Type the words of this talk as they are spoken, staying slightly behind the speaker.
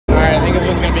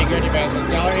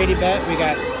$180 bet. We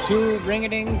got 2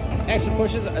 ring-a-dings, extra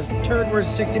pushes, a turd worth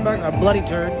 $60, a bloody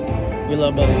turd. We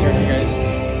love bloody turds, you guys.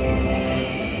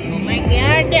 Oh my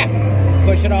god!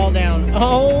 Push it all down.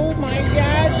 Oh my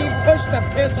god, she pushed the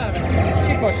piss out of it.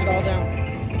 She pushed it all down.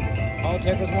 All it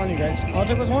took was 1, you guys. All it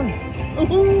took was 1.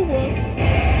 Ooh,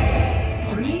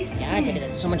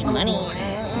 God, so much money.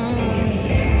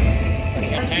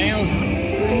 Push it down.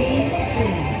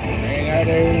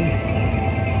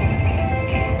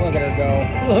 Look at her go.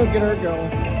 Look at her go.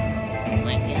 Oh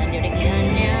my god, do it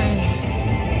again now.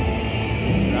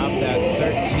 Drop that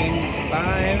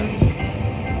 13.5.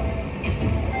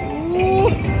 Ooh.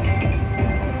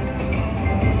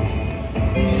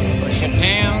 Push it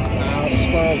down. Oh,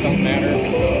 squirrels don't matter.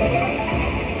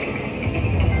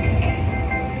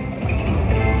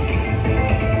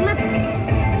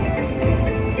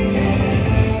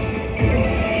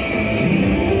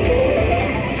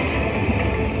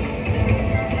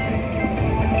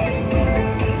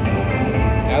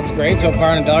 That's great so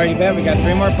far on a $1 bet. We got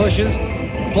 3 more pushes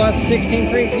plus 16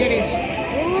 free kitties.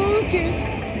 Okay.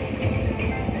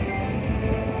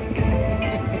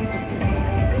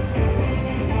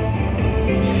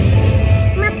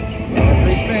 More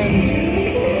free spins.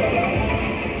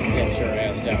 Get your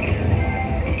ass down here.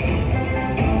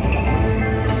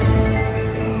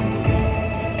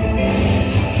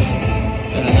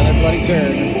 And another bloody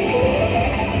turd.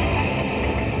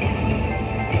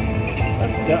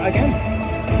 Let's go again.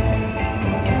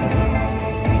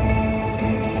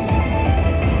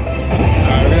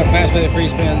 Pass by the free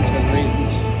spins for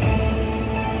reasons.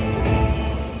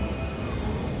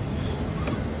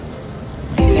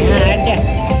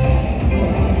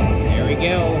 There we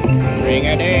go.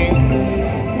 Ring-a-ding.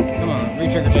 Come on,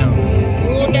 re-trigger town.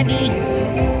 Ooh, daddy.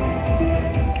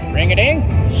 Ring-a-ding.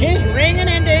 She's ringing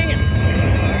and dinging.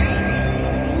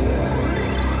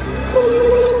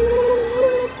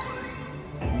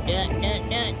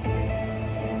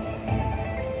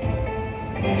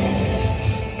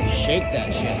 Shake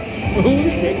that shit. Ooh,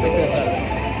 shake the piss out of it.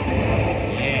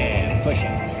 Yeah, push it.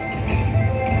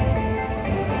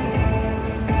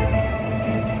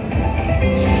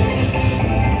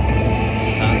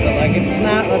 Toss it like it's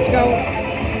snot. Let's go.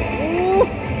 Ooh.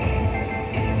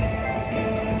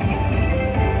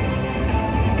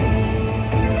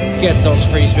 Get those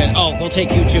free spins. Oh, we'll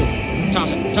take you too. Toss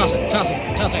it, toss it, toss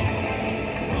it, toss it.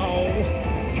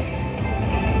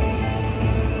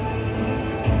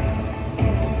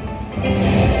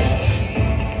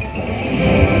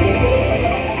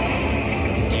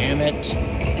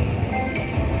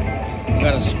 We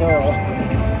got a squirrel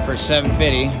for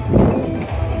 $7.50.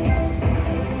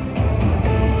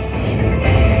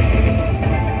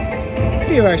 A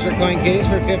few extra coin kitties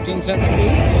for 15 cents a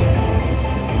piece.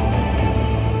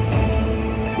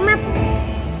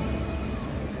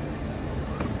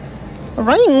 All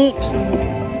right.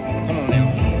 Come on now.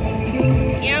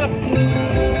 Get him.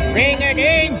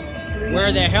 Ring-a-ding.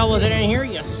 Where the hell was it in here,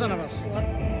 you son of a slut?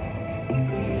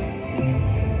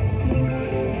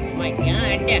 My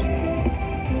god.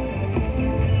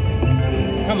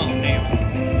 Come on now.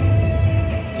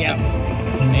 Get him.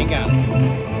 Ain't got him.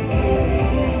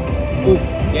 Ooh,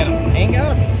 get him. Ain't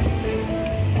got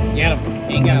him. Get him.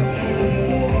 Ain't got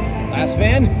him. Last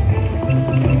spin.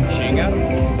 She ain't got him.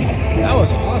 That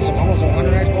was awesome. Almost a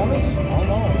 100x bonus.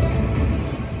 Almost.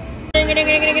 Ding, ding, ding,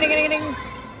 ding, ding, ding, ding.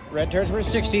 Red turds were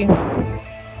 60.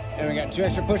 And we got 2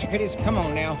 extra pusher kitties. Come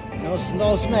on now. No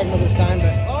smegma this time,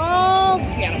 but oh,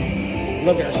 get him.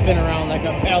 Look at her spin around like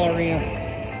a ballerina.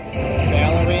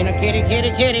 Ballerina, kitty,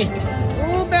 kitty, kitty.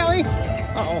 Ooh, belly.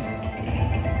 Uh-oh.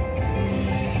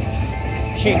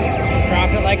 She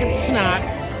dropped it like it's snot. Oh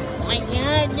my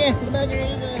god.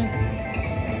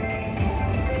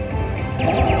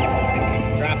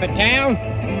 Drop it down.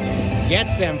 Get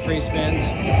them free spins.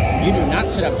 You do not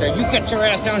sit up there. You get your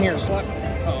ass down here, slut.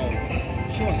 Uh-oh.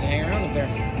 She wants to hang around up there.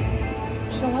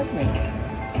 She don't like me.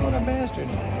 What a bastard.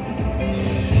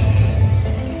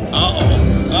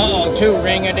 Uh-oh. Uh-oh. 2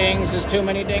 ring-a-dings is too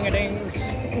many ding-a-dings.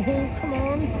 Come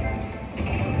on.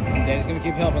 Daddy's gonna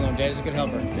keep helping them. Daddy's a good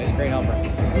helper. Daddy's a great helper.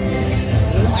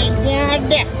 Oh my god.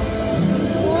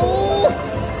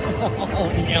 Oh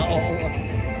no.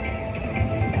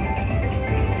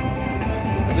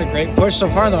 That's a great push so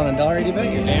far though on a $1.80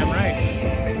 bet. You're damn right.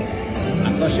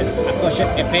 I push it. I push it.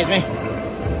 It pays me.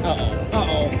 Uh-oh.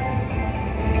 Uh-oh.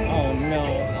 Oh no.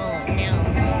 Oh no.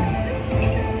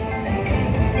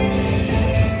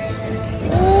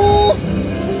 Ooh.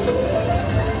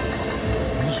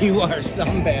 You are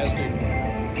some bastard.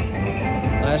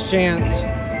 Last chance.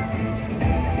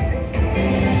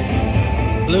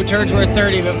 Blue turds were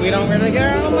 30, but we don't really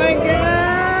go. Oh my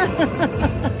god.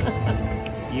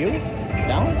 You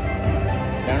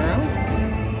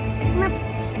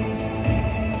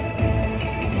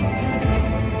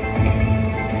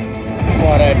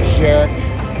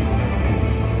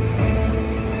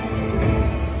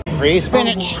Free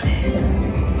spinach.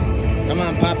 Come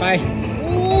on, Popeye.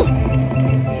 Ooh.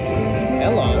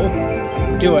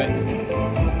 Hello. Do it.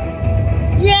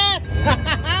 Yes!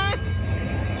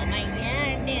 Oh my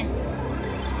god.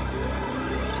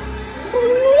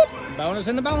 Bonus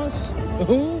in the bonus.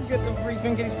 Ooh, get the free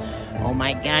spin kitties. Oh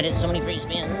my god, it's so many free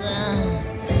spins.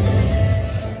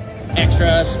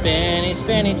 Extra spinny,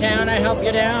 spinny town. I help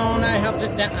you down. I helped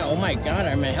it down. Oh my god,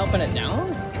 am I helping it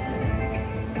down?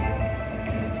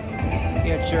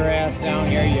 Get your ass down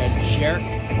here, you jerk.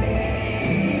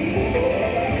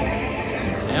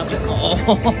 I helped it. Oh.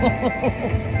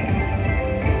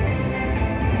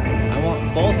 I want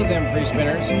both of them free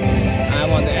spinners. I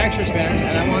want the extra spinners,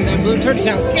 and I want that blue turkey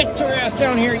town. Get your ass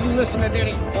down here, you listen to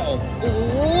Daddy. Uh-oh.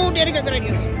 Oh, Daddy got good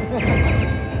ideas.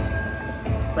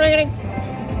 Bring it in.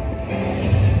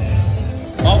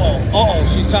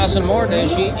 Uh-oh, she's tossing more,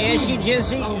 does she? Is she,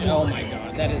 Jizzy? Oh my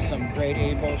god, that is some grade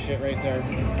A bullshit right there.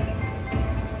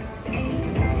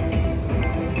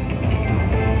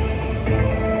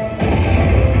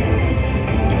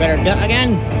 You better duck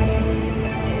again.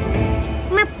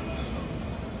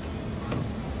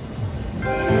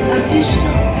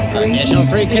 Additional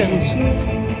free kittens.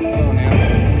 Oh,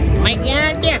 now. My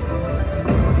god, yeah.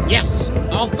 Yes,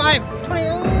 all 5. 20.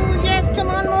 Oh, yes, come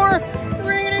on, more.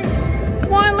 Bring it in.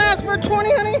 One last for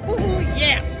 20, honey. Ooh,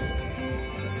 yes.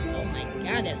 Oh my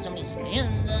god, that's so many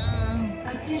spins.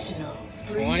 Additional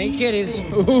 20 kitties.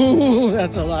 Ooh,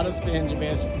 that's a lot of spins,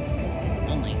 bitch.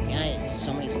 Oh my god, it's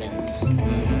so many spins.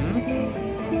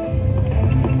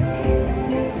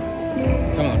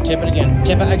 Come on, tip it again.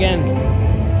 Tip it again.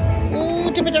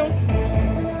 Ooh, tip it down.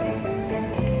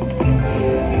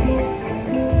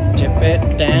 Tip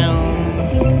it down.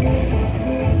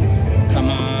 Come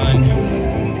on.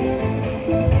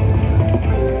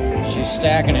 She's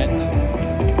stacking it.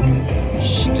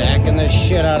 Stacking the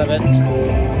shit out of it.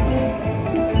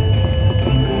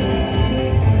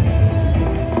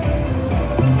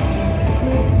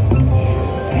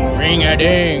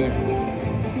 Ring-a-ding.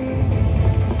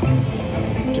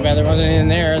 Too bad there wasn't anything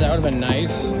there. That would have been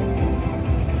nice.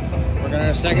 Working on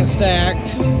a second stack.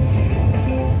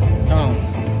 Come on.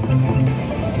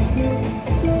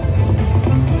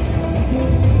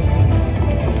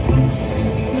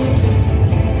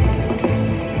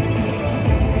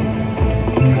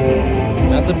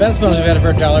 Not the best bonus we've had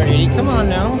for $1.80. Come on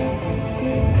now.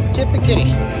 Tip a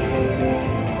kitty.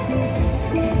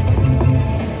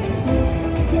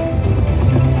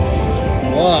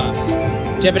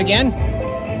 Whoa. Tip it again.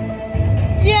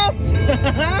 Yes! Oh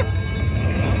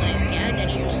my god,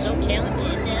 Daddy, you're so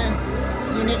talented.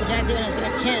 You knew exactly when I was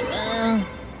gonna tip.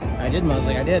 I did,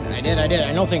 Mosley. I did.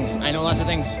 I know things. I know lots of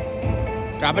things.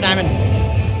 Drop a diamond.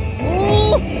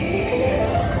 Ooh!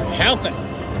 Help it.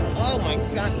 Oh my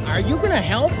god. Are you gonna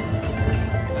help?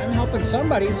 I'm helping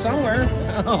somebody somewhere.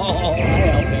 Oh, I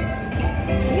help it.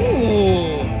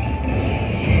 Ooh.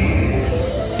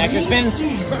 Extra spins.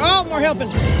 Oh, more helping.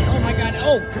 Oh my god.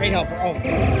 Oh, great helper. Oh,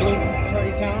 blue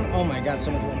Turkey Town. Oh my god,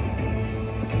 so much fun.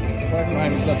 Whoever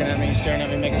behind me's looking at me, staring at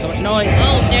me, making so much noise.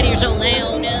 Oh, Daddy, you're so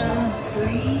loud.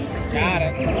 Got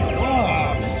it.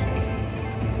 Oh.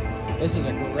 This is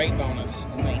a great bonus.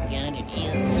 Oh my god, it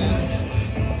is.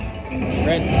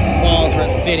 Red balls are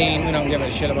fitting. We don't give a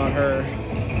shit about her.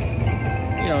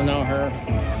 You don't know her.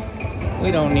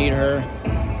 We don't need her.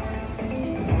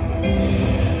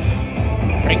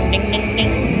 Ring, ding, ding,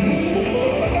 ding.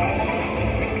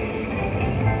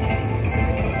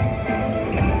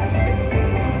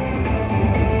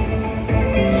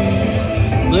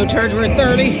 Blue turds were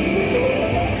 30.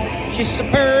 She's so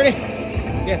pretty.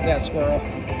 Get that squirrel.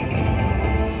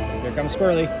 Here comes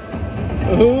Squirrely.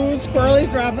 Ooh, Squirrely's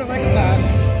dropping it like it's hot.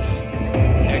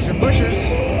 Extra pushers.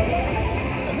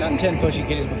 I've done 10 pushy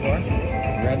kitties before.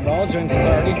 Red ball joins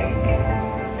authority.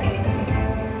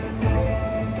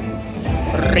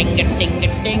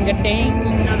 Ring-a-ding-a-ding-a-ding.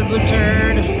 Another blue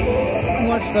turd.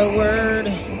 What's the word?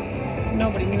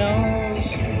 Nobody knows.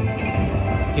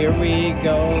 Here we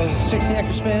go. 16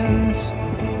 extra spins.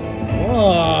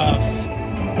 Whoa.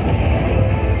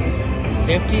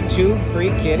 52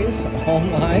 free kitties? Oh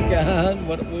my god.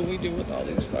 What will we do with all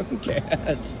these fucking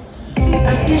cats?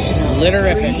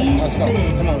 Litterific. Let's go.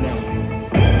 Come on now.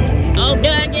 Oh,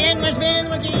 dug in my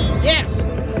spins. Yes.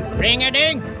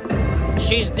 Ring-a-ding.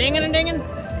 She's dinging.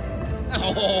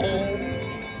 Oh.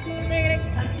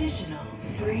 Additional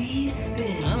free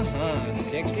spin.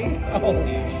 60?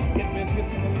 Holy shit, biscuit.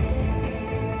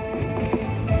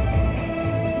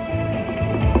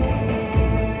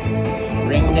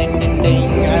 Ring ding ding ding.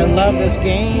 I love this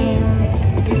game.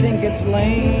 If you think it's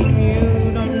lame,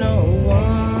 you don't know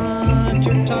what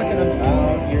you're talking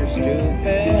about. You're stupid.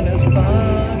 Stupid as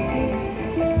fun.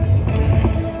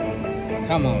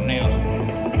 Come on now.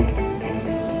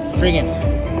 Friggin'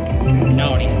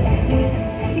 naughty.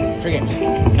 Friggin'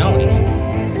 naughty.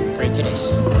 Crickets.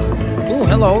 Ooh,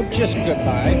 hello. Just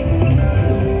goodbye.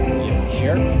 You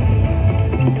jerk.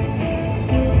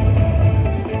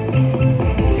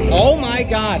 Oh my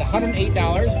God,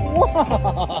 $108.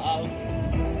 Whoa.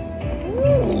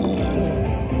 Ooh.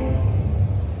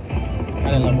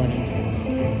 I love running.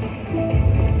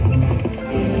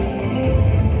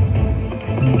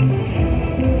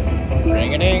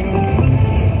 Ring-a-ding.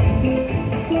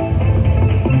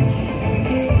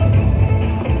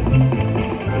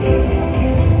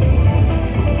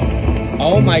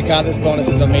 Oh my God, this bonus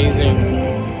is amazing.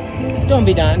 Don't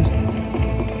be done.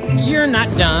 You're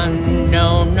not done.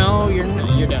 No, no, you're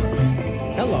not. You're done.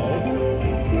 Hello.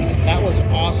 That was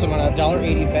awesome on a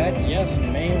 $1.80 bet. Yes,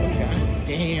 ma'am. God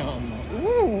damn.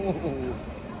 Ooh.